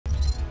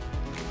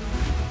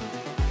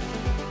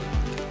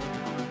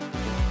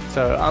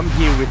So I'm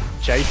here with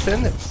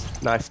Jason.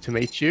 It's nice to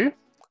meet you.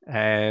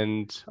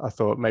 And I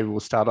thought maybe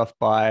we'll start off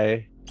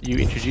by you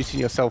introducing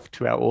yourself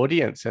to our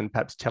audience and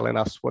perhaps telling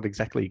us what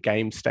exactly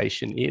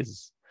GameStation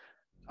is.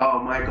 Oh,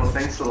 Michael,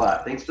 thanks a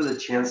lot. Thanks for the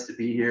chance to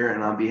be here.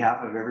 And on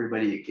behalf of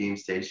everybody at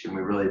GameStation,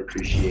 we really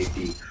appreciate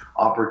the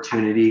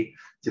opportunity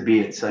to be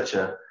at such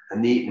a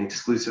neat and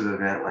exclusive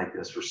event like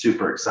this. We're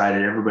super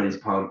excited. Everybody's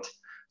pumped.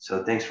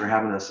 So thanks for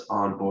having us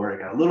on board.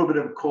 I got a little bit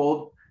of a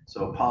cold,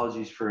 so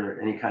apologies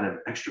for any kind of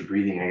extra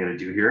breathing I got to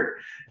do here.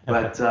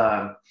 But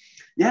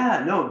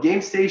yeah, no,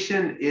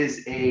 GameStation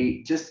is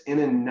just in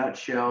a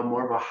nutshell,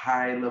 more of a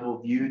high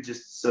level view,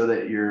 just so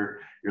that your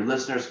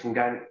listeners can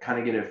kind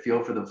of get a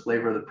feel for the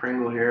flavor of the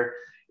Pringle here.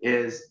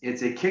 It's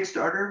a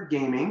Kickstarter of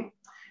gaming,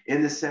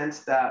 in the sense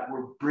that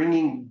we're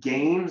bringing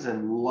games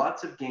and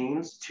lots of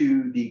games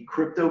to the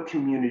crypto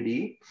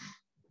community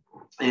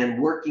and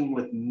working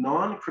with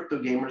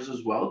non-crypto gamers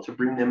as well to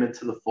bring them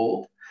into the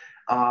fold,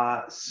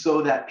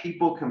 so that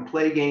people can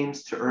play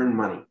games to earn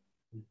money.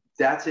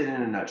 That's it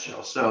in a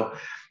nutshell. So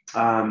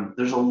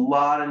there's a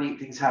lot of neat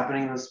things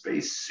happening in the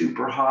space,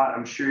 super hot.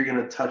 I'm sure you're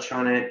going to touch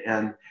on it.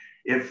 And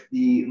if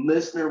the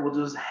listener will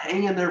just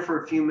hang in there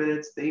for a few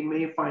minutes, they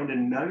may find a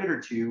nugget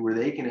or two where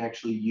they can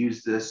actually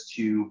use this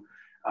to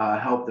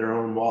help their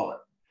own wallet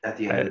at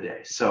the end of the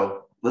day.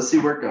 So let's see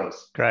where it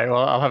goes. Great.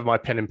 Well, I'll have my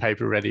pen and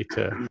paper ready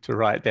to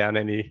write down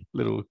any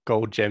little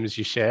gold gems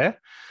you share.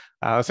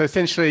 So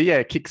essentially,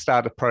 yeah,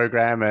 Kickstarter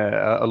program,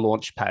 a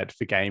launch pad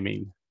for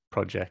gaming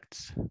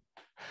projects.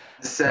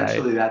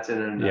 Essentially, that's it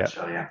in a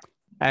nutshell, yeah.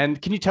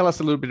 And can you tell us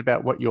a little bit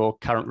about what your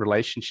current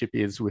relationship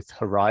is with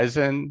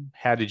Horizen?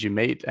 How did you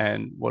meet,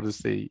 and what has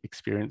the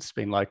experience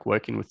been like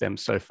working with them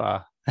so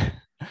far?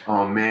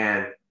 Oh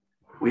man,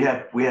 we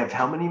have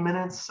how many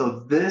minutes?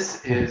 So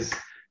this is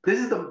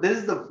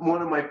the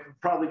one of my,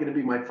 probably going to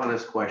be my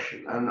funnest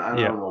question. I don't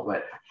know,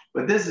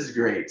 but this is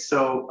great.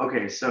 So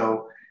okay,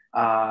 so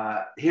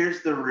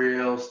here's the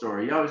real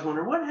story. You always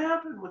wonder what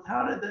happened with,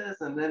 how did this,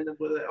 and then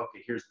with it.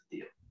 Okay, here's the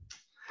deal.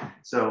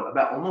 So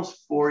about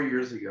almost 4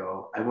 years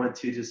ago, I went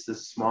to just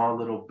this small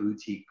little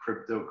boutique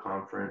crypto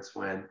conference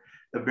when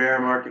the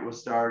bear market was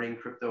starting,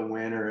 crypto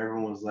winter.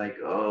 Everyone was like,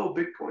 oh,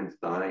 Bitcoin's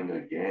dying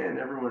again.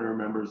 Everyone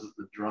remembers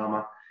the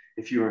drama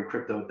if you were in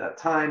crypto at that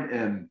time.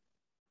 And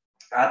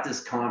at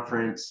this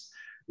conference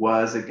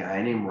was a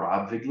guy named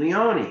Rob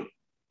Viglione,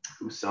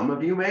 who some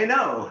of you may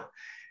know.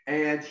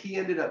 And he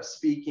ended up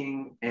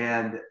speaking,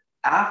 and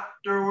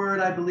afterward,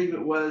 I believe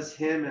it was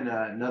him and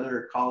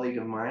another colleague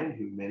of mine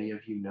who many of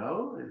you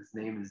know, his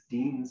name is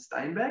Dean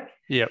Steinbeck.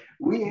 Yep.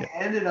 We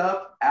ended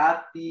up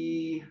at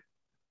the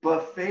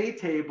buffet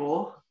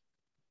table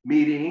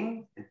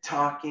meeting and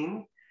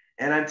talking,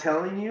 and I'm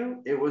telling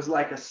you, it was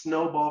like a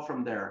snowball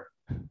from there.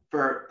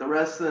 For the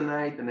rest of the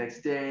night, the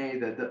next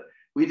day,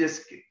 we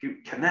just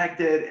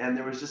connected, and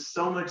there was just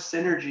so much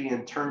synergy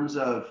in terms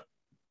of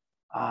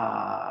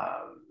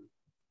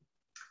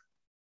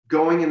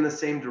going in the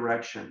same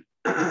direction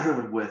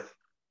with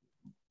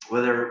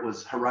whether it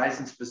was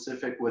Horizen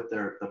specific with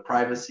the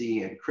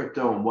privacy and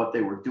crypto and what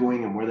they were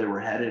doing and where they were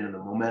headed and the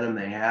momentum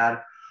they had,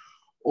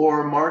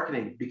 or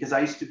marketing, because I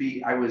used to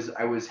be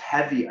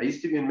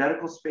in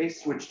medical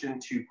space, switched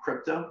into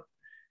crypto.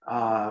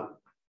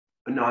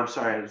 No, I'm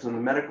sorry, I was in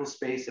the medical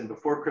space, and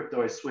before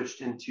crypto, I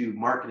switched into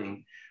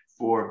marketing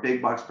for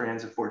big box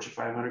brands and Fortune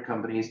 500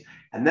 companies,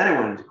 and then I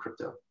went into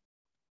crypto.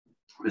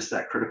 Missed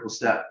that critical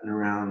step in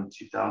around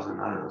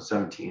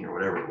 2017 or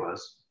whatever it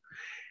was,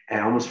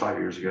 and almost 5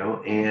 years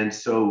ago. And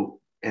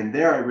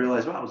there I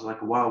realized, wow, it was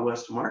like a wild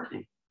west of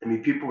marketing. I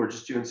mean, people were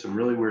just doing some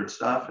really weird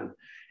stuff, and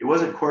it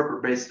wasn't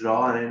corporate based at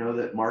all. And I know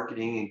that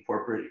marketing and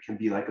corporate can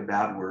be like a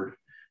bad word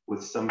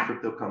with some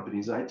crypto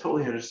companies. I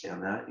totally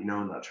understand that,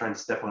 I'm not trying to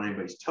step on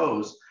anybody's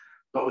toes,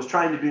 but was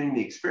trying to bring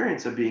the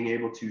experience of being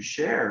able to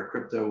share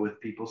crypto with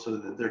people so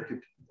that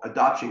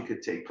adoption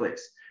could take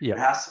place. Yeah.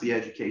 There has to be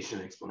education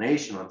and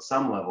explanation on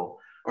some level,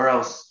 or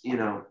else,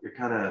 you're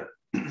kind of,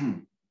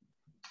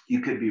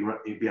 you'd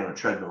be on a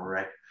treadmill,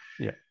 right?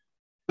 Yeah.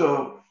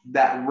 So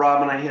that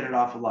Rob and I hit it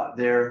off a lot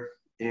there,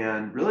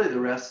 and really the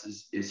rest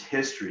is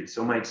history.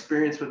 So my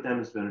experience with them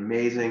has been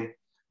amazing.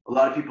 A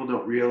lot of people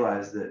don't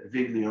realize that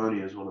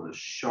Viglione is one of the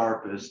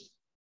sharpest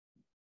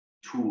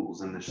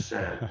tools in the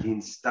shed.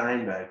 Dean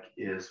Steinbeck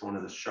is one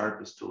of the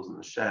sharpest tools in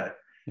the shed.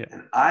 Yeah.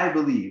 And I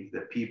believe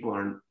that people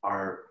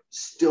are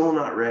still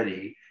not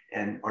ready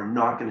and are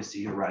not going to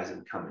see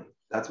Horizen coming.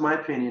 That's my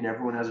opinion.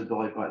 Everyone has a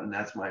belly button.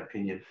 That's my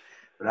opinion.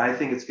 But I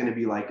think it's going to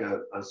be like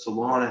a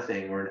Solana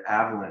thing or an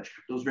avalanche.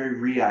 Crypto's very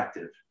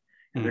reactive.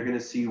 And they're going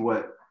to see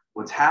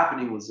what's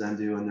happening with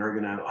Zendoo, and they're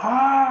going to,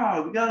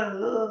 we got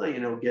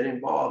to, get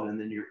involved. And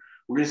then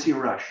we're going to see a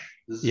rush.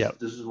 This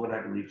is what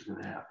I believe is going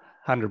to happen.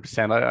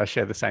 100%. I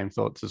share the same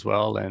thoughts as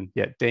well. And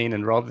yeah, Dean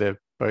and Rob, they're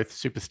both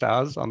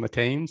superstars on the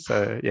team.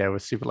 So yeah, we're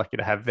super lucky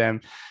to have them.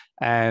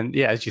 And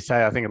yeah, as you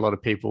say, I think a lot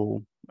of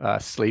people are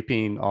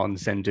sleeping on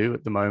Zendoo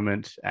at the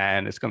moment,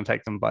 and it's going to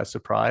take them by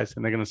surprise.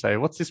 And they're going to say,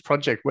 what's this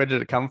project? Where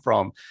did it come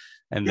from?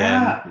 And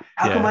Yeah. then,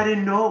 How come I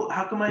didn't know?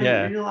 How come I didn't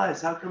yeah,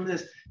 realize? How come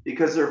this?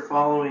 Because they're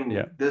following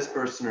yeah, this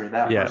person or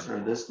that yeah, person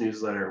or this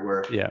newsletter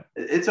where yeah.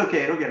 it's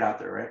okay. It'll get out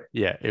there, right?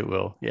 Yeah, it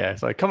will. Yeah,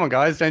 it's like, come on,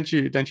 guys, don't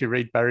you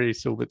read Barry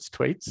Silbert's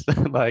tweets?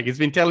 Like, he's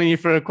been telling you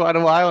for quite a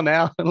while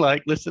now.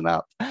 Like, listen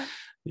up.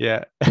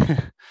 Yeah.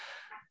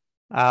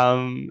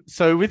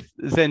 So with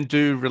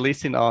Zendoo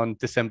releasing on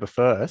December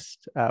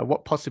 1st,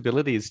 what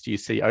possibilities do you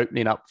see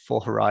opening up for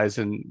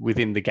Horizen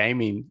within the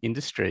gaming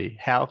industry?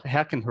 How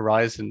can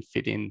Horizen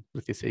fit in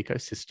with this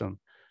ecosystem?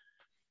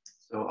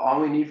 So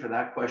all we need for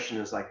that question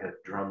is like a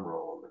drum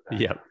roll in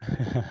the Yep.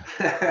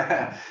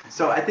 background.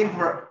 So I think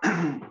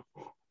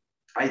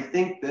I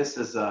think this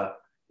is a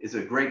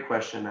great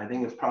question. I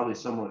think it's probably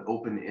somewhat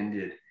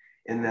open-ended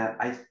in that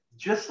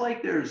just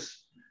like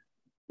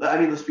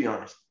let's be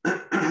honest.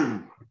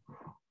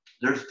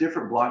 There's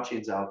different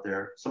blockchains out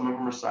there. Some of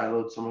them are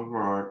siloed, some of them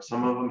aren't.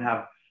 Some of them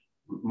have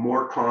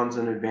more cons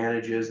and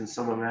advantages, and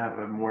some of them have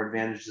more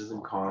advantages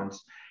than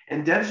cons.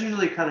 And devs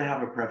usually kind of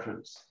have a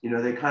preference.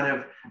 They kind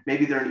of,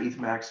 maybe they're an ETH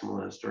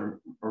maximalist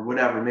or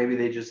whatever. Maybe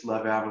they just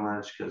love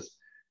Avalanche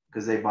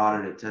because they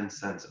bought it at 10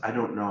 cents. I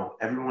don't know.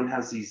 Everyone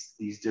has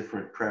these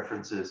different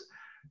preferences.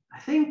 I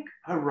think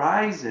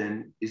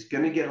Horizen is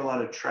going to get a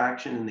lot of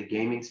traction in the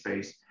gaming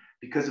space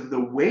because of the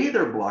way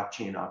their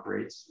blockchain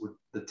operates with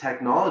the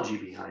technology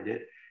behind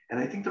it. And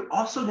I think they're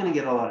also going to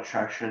get a lot of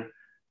traction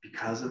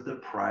because of the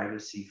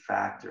privacy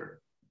factor.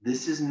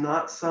 This is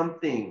not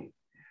something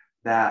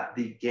that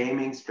the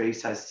gaming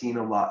space has seen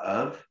a lot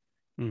of.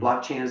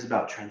 Blockchain is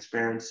about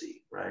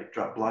transparency, right?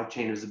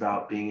 Blockchain is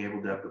about being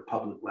able to have the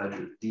public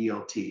ledger,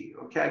 DLT.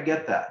 Okay, I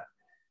get that.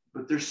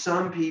 But there's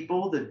some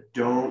people that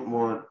don't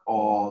want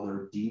all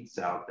their deeds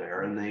out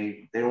there, and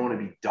they don't want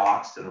to be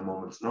doxxed at a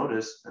moment's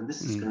notice. And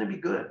this is going to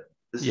be good.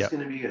 This is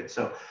going to be good.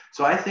 So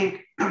I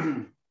think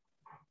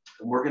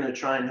we're going to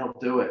try and help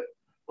do it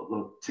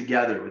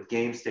together with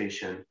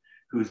GameStation,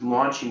 who's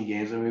launching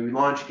games. I mean, we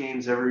launch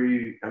games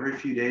every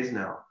few days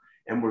now,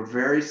 and we're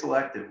very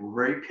selective.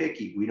 We're very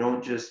picky.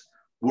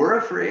 We're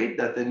afraid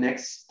that the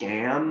next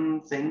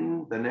scam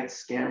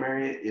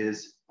area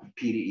is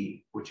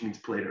P2E, which means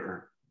play to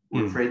earn.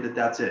 We're afraid that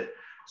that's it.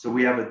 So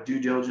we have a due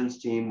diligence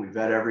team. We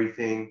vet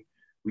everything.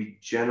 We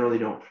generally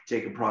don't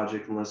take a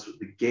project unless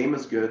the game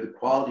is good, the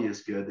quality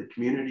is good, the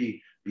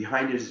community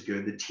behind it is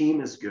good, the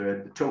team is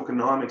good, the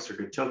tokenomics are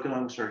good.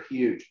 Tokenomics are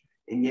huge.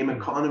 In-game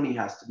economy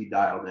has to be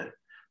dialed in.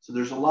 So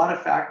there's a lot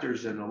of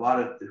factors and a lot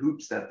of the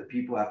hoops that the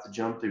people have to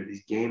jump through,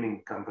 these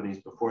gaming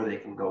companies, before they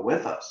can go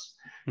with us.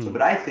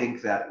 But I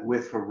think that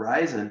with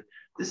Horizen,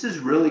 this is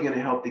really going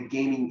to help the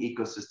gaming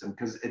ecosystem,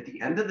 because at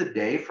the end of the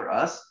day, for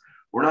us,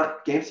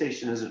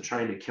 GameStation isn't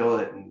trying to kill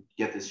it and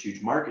get this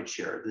huge market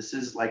share. This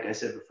is, like I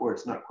said before,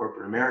 it's not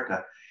corporate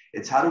America.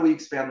 It's how do we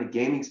expand the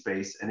gaming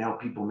space and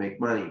help people make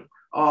money?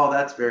 Oh,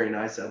 that's very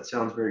nice. That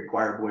sounds very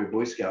choir boy,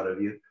 Boy Scout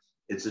of you.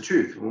 It's the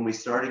truth. When we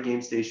started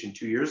GameStation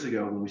 2 years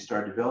ago, when we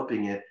started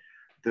developing it,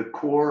 the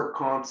core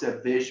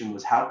concept vision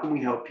was how can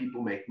we help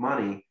people make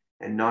money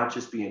and not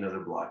just be another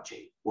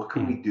blockchain? What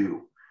can we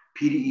do?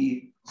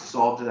 P2E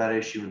solved that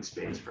issue in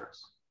spades for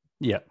us.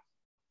 Yeah.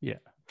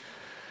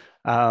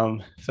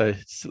 So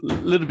it's a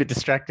little bit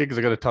distracted because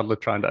I've got a toddler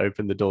trying to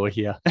open the door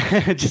here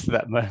just at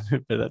that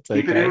moment, but that's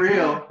okay. Keeping it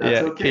real.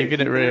 That's okay.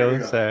 Keeping it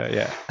real. So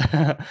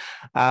yeah.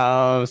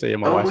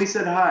 My wife. We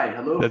said hi.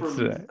 Hello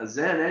from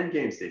Zen and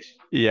GameStation.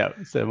 Yeah.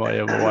 So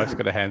my wife's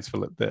got a hands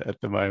full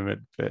at the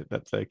moment, but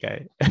that's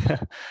okay.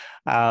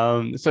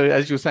 So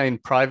as you were saying,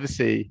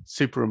 privacy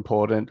super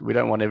important. We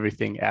don't want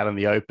everything out in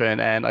the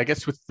open, and I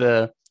guess with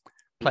the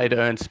play to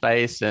earn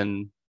space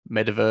and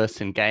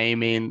metaverse and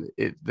gaming,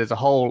 there's a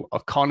whole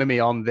economy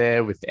on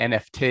there with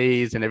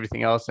NFTs and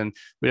everything else, and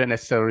we don't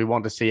necessarily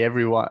want to see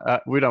everyone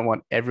we don't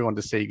want everyone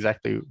to see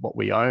exactly what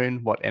we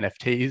own, what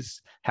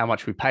NFTs, how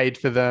much we paid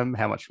for them,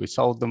 how much we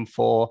sold them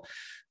for.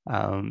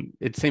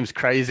 It seems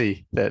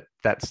crazy that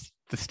that's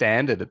the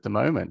standard at the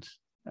moment.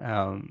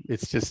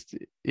 It's just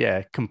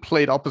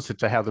complete opposite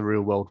to how the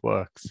real world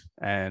works,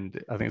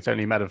 and I think it's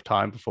only a matter of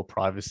time before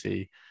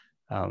privacy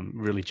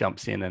really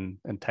jumps in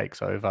and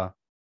takes over.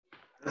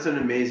 That's an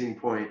amazing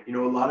point. A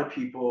lot of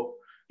people,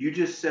 you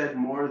just said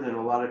more than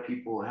a lot of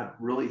people have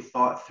really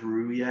thought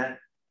through yet.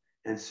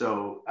 And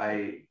so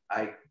I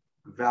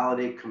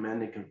validate,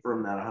 commend, and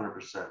confirm that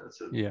 100%. That's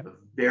a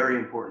very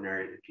important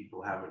area that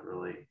people haven't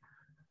really,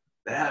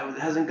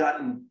 hasn't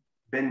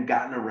been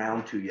gotten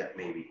around to yet,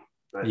 maybe.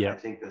 But I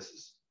think this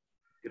is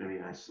going to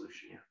be a nice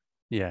solution.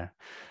 Yeah.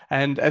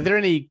 And are there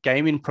any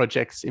gaming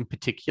projects in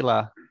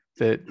particular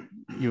that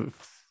you've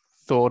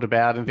thought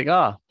about and think,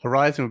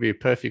 Horizen would be a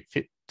perfect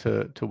fit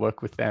to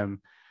work with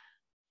them?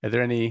 Are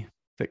there any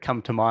that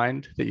come to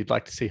mind that you'd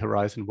like to see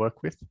Horizen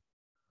work with?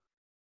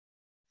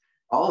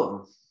 All of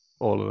them.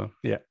 All of them,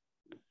 yeah.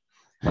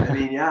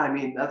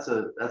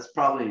 That's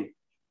probably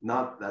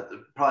not, that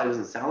probably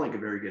doesn't sound like a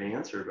very good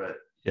answer, but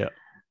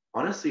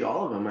honestly,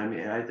 all of them.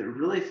 I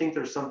really think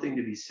there's something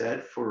to be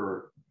said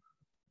for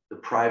the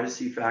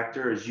privacy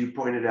factor. As you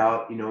pointed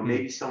out,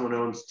 maybe someone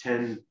owns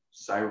 10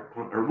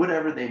 Cyberpunk or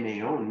whatever they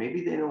may own.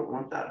 Maybe they don't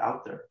want that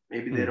out there.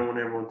 Maybe they don't want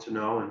everyone to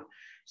know. And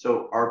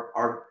so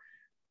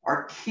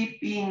are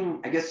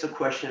keeping, I guess the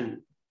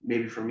question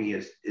maybe for me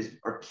is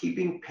are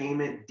keeping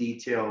payment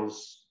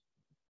details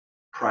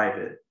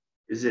private?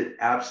 Is it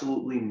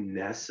absolutely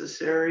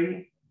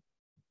necessary?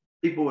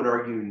 People would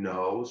argue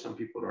no. Some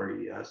people would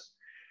argue yes.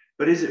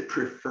 But is it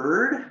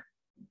preferred?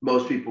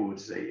 Most people would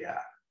say yeah.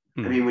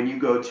 I mean, when you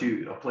go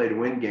to a play to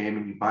win game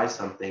and you buy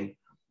something,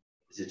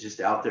 is it just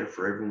out there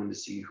for everyone to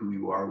see who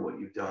you are, what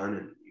you've done,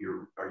 and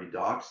are you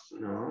doxxed?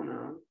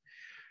 No.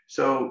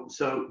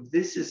 So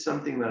this is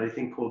something that I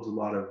think holds a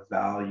lot of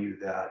value,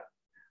 that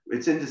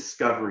it's in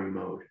discovery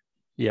mode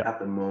at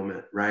the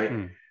moment,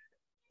 right?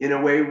 In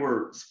a way,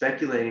 we're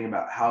speculating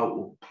about how it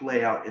will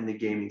play out in the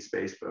gaming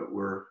space, but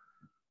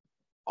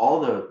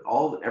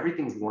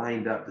everything's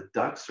lined up. The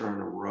ducks are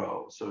in a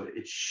row, so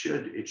it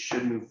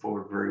should move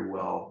forward very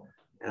well.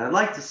 And I'd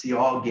like to see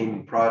all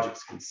gaming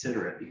projects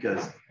consider it,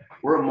 because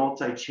we're a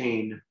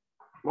multi-chain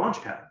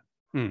launchpad.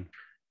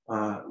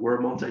 We're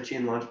a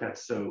multi-chain launchpad.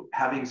 So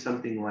having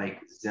something like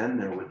Zen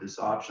there with this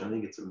option, I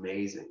think it's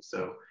amazing.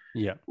 So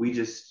we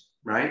just,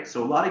 right?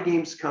 So a lot of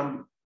games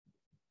come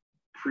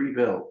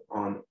pre-built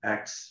on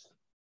X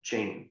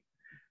chain.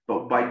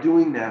 But by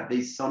doing that,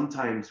 they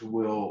sometimes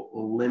will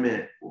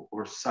limit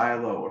or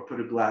silo or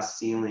put a glass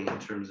ceiling in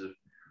terms of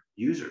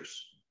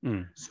users.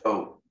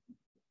 So,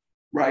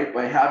 right,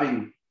 by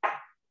having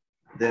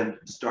them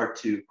start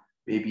to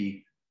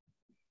maybe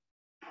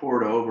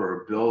port over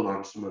or build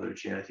on some other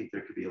chain, I think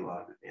there could be a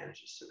lot of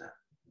advantages to that.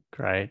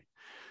 Great.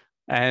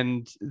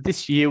 And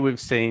this year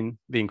we've seen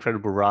the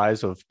incredible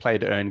rise of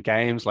play-to-earn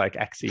games like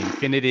Axie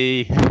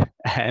Infinity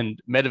and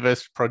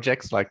metaverse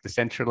projects like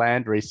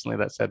Decentraland. Recently,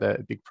 that's had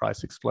a big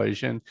price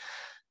explosion.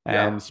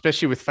 And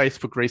especially with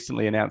Facebook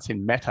recently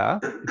announcing Meta,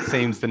 it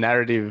seems the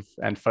narrative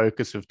and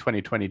focus of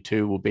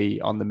 2022 will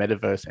be on the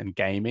metaverse and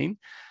gaming.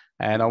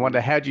 And I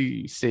wonder, how do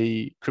you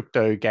see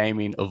crypto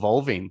gaming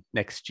evolving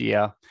next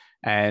year?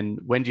 And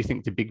when do you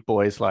think the big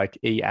boys like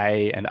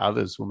EA and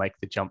others will make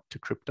the jump to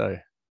crypto?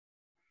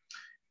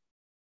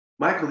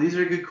 Michael, these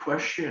are good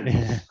questions.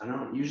 I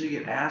don't usually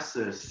get asked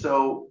this.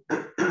 So,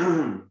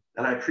 and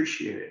I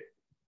appreciate it.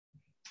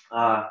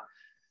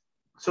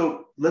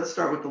 So let's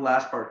start with the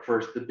last part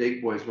first. The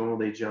big boys, when will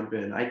they jump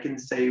in? I can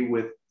say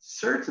with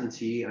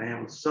certainty, and I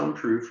have some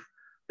proof,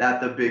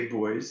 that the big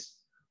boys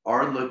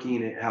are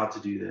looking at how to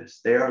do this.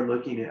 They are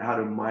looking at how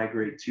to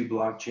migrate to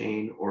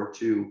blockchain, or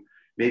to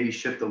maybe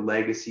shift a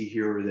legacy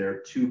here or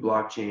there to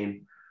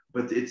blockchain,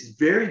 but it's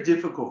very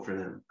difficult for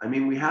them. I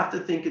mean, we have to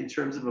think in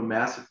terms of a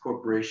massive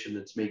corporation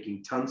that's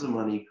making tons of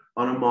money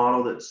on a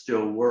model that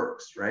still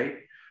works, right?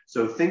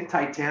 So think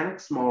Titanic,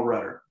 small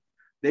rudder.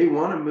 They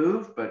want to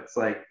move, but it's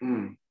like,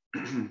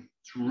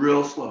 it's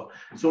real slow.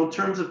 So in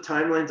terms of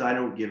timelines, I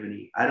don't give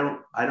any.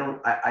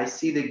 I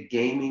see the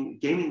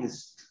gaming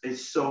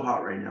is so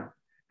hot right now.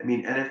 I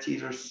mean,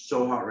 NFTs are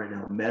so hot right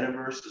now.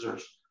 Metaverses are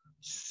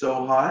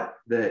so hot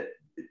that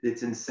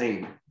it's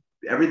insane.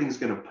 Everything's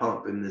going to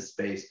pump in this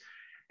space.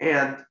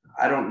 And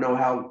I don't know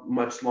how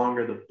much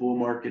longer the bull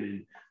market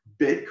in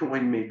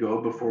Bitcoin may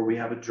go before we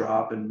have a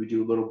drop and we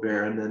do a little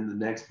bear and then the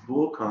next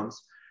bull comes.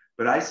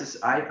 But I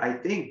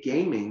think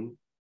gaming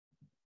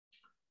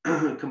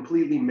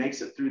completely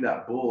makes it through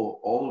that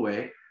bull all the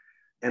way.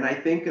 And I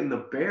think in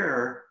the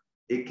bear,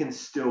 it can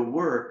still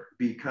work,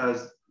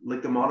 because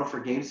like the model for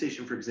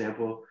GameStation, for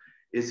example,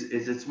 is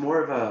it's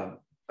more of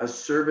a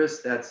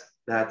service that's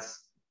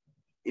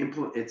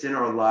it's in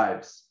our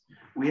lives.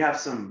 We have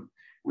some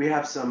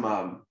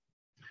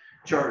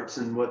charts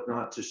and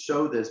whatnot to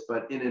show this,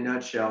 but in a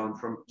nutshell and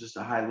from just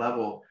a high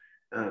level,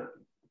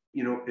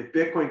 if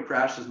Bitcoin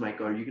crashes,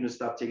 Michael, are you going to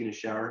stop taking a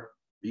shower?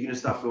 Are you going to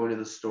stop going to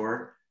the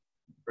store?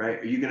 Right?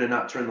 Are you going to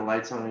not turn the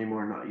lights on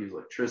anymore and not use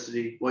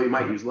electricity? Well, you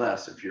might use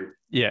less if your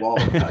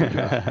wallet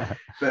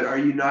but are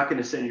you not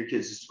going to send your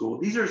kids to school?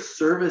 These are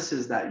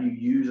services that you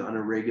use on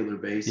a regular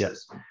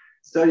basis.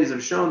 Studies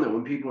have shown that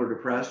when people are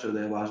depressed or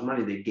they lost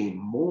money, they gain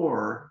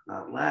more,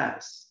 not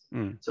less.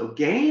 So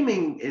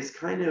gaming is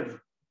kind of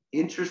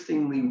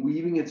interestingly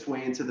weaving its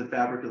way into the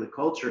fabric of the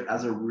culture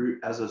as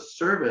a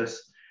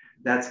service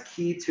that's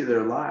key to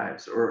their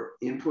lives or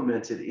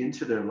implemented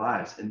into their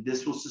lives. And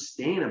this will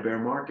sustain a bear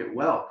market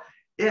well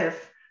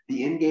if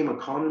the in-game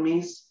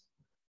economies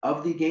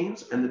of the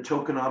games and the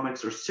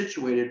tokenomics are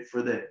situated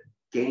for the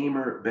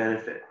gamer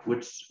benefit,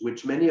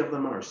 which many of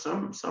them are.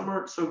 Some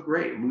aren't so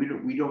great.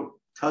 We don't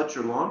touch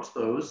or launch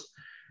those,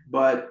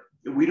 but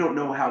we don't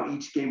know how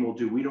each game will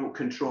do. We don't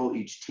control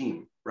each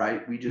team,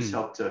 right? We just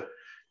help to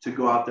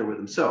go out there with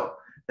them. So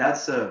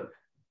that's a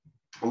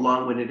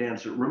long-winded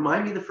answer.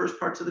 Remind me the first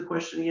parts of the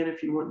question again,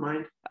 if you wouldn't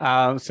mind.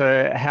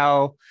 So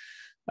how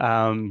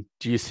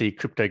do you see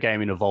crypto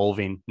gaming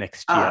evolving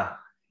next year?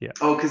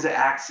 Oh, because of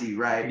Axie,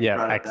 right?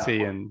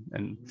 Axie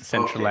and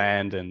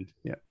Decentraland and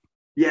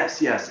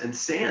Yes, and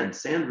Sand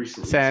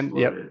recently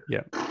exploded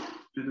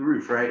through the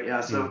roof, right?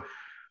 Yeah, so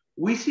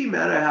we see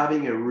Meta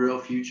having a real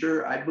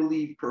future. I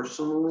believe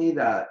personally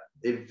that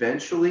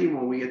eventually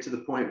when we get to the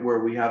point where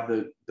we have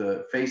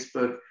the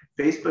Facebook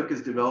Facebook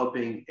is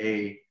developing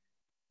a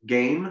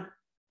game,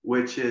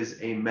 which is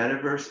a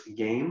metaverse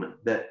game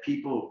that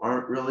people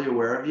aren't really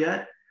aware of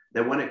yet,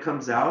 that when it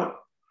comes out,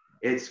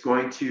 it's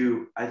going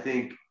to, I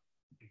think,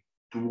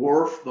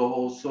 dwarf the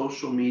whole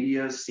social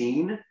media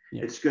scene.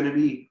 Yeah. It's going to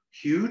be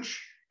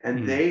huge.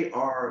 And they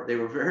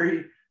were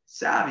very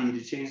savvy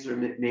to change their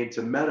name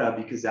to Meta,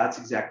 because that's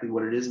exactly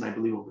what it is. And I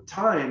believe over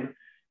time,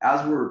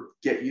 as we're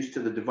get used to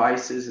the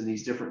devices and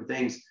these different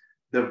things,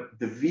 the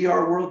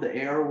VR world,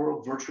 the AR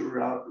world, virtual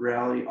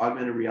reality,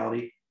 augmented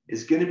reality,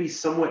 is going to be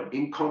somewhat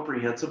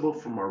incomprehensible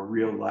from our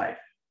real life.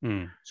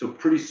 So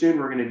pretty soon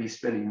we're going to be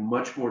spending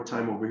much more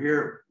time over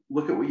here.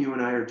 Look at what you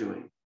and I are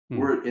doing.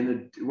 We're in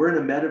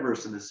a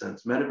metaverse in a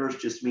sense. Metaverse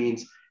just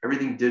means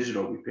everything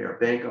digital. We pay our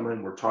bank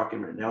online. We're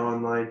talking right now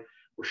online.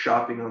 We're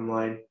shopping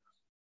online.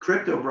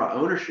 Crypto brought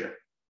ownership.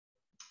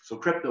 So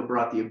crypto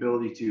brought the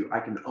ability to, I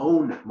can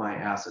own my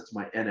assets,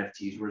 my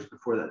NFTs, whereas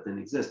before that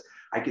didn't exist.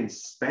 I can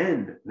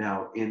spend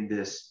now in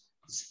this,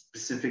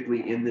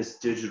 specifically in this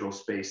digital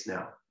space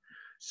now.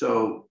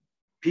 So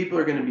people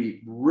are going to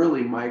be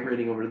really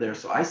migrating over there.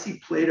 So I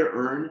see play to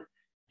earn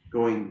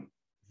going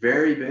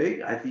very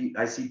big.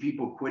 I see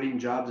people quitting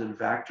jobs in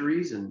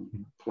factories and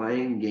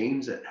playing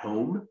games at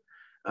home.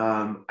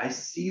 I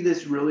see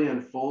this really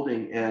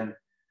unfolding, and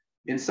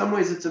in some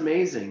ways it's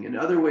amazing. In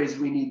other ways,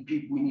 we need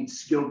people, we need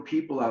skilled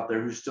people out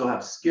there who still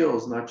have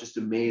skills, not just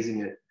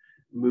amazing at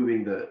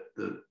moving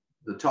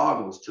the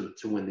toggles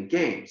to win the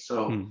game.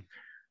 So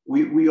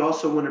we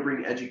also want to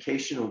bring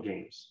educational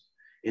games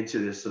into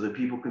this so that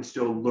people can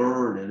still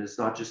learn, and it's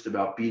not just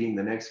about beating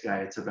the next guy.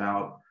 It's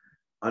about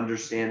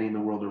understanding the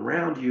world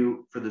around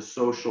you for the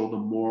social, the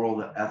moral,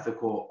 the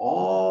ethical,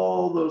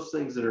 all those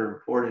things that are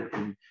important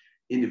in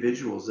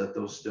individuals, that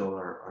those still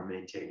are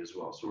maintained as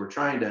well. So we're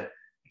trying to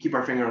keep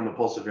our finger on the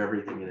pulse of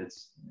everything, and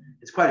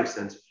it's quite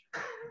extensive.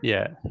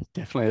 Yeah,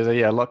 definitely.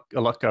 Yeah, a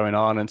lot going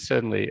on, and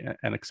certainly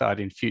an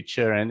exciting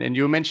future. And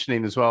you were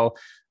mentioning as well,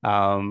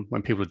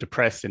 when people are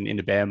depressed and in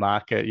the bear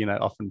market,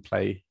 often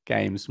play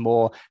games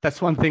more.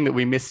 That's one thing that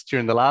we missed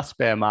during the last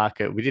bear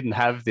market. We didn't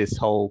have this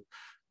whole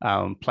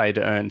play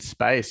to earn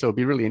space. So it'll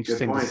be really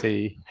interesting to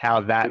see how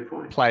that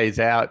plays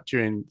out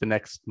during the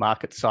next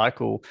market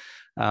cycle.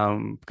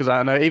 Because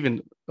I know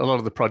even a lot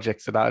of the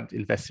projects that I'd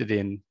invested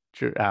in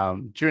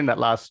during that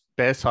last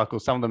bear cycle,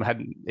 some of them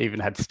hadn't even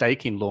had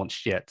staking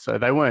launched yet. So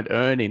they weren't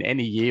earning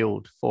any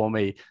yield for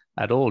me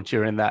at all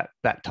during that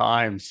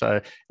time. So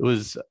it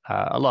was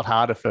a lot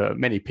harder for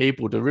many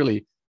people to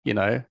really,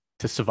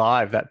 to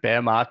survive that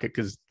bear market,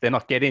 because they're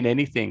not getting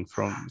anything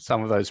from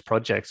some of those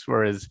projects.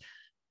 Whereas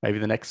maybe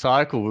the next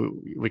cycle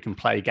we can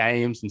play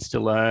games and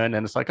still earn,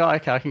 and it's like, oh,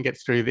 okay, I can get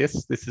through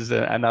this. This is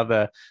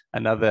another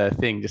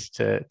thing just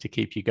to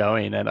keep you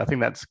going. And I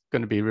think that's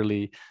going to be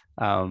really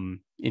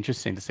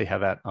interesting to see how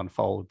that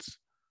unfolds.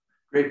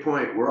 Great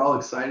point. We're all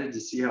excited to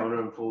see how it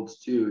unfolds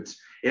too.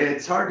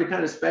 It's hard to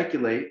kind of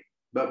speculate,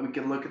 but we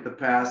can look at the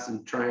past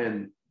and try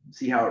and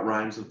see how it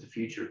rhymes with the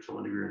future to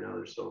one degree or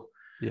another. So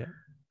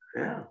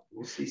yeah,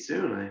 we'll see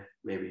soon,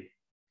 maybe.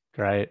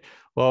 Great.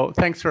 Well,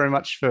 thanks very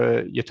much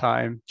for your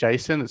time,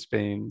 Jason. It's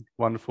been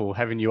wonderful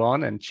having you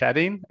on and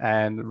chatting,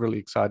 and really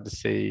excited to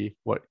see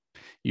what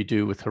you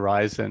do with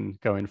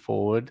Horizen going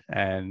forward.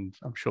 And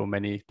I'm sure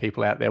many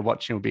people out there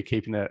watching will be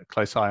keeping a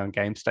close eye on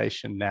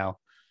GameStation now.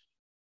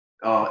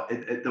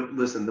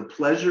 Listen, the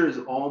pleasure is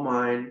all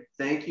mine.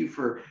 Thank you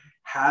for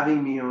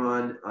having me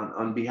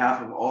on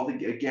behalf of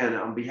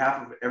on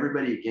behalf of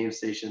everybody at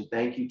GameStation.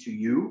 Thank you to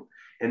you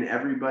and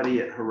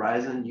everybody at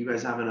Horizen. You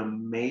guys have an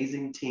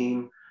amazing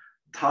team.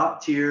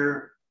 Top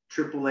tier,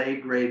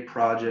 AAA grade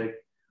project,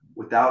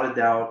 without a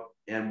doubt.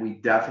 And we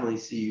definitely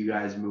see you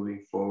guys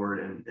moving forward.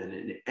 And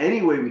in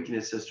any way we can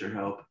assist or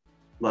help,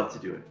 love to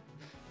do it.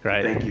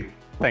 Great. Thank you.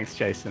 Thanks,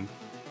 Jason.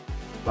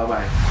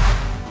 Bye-bye.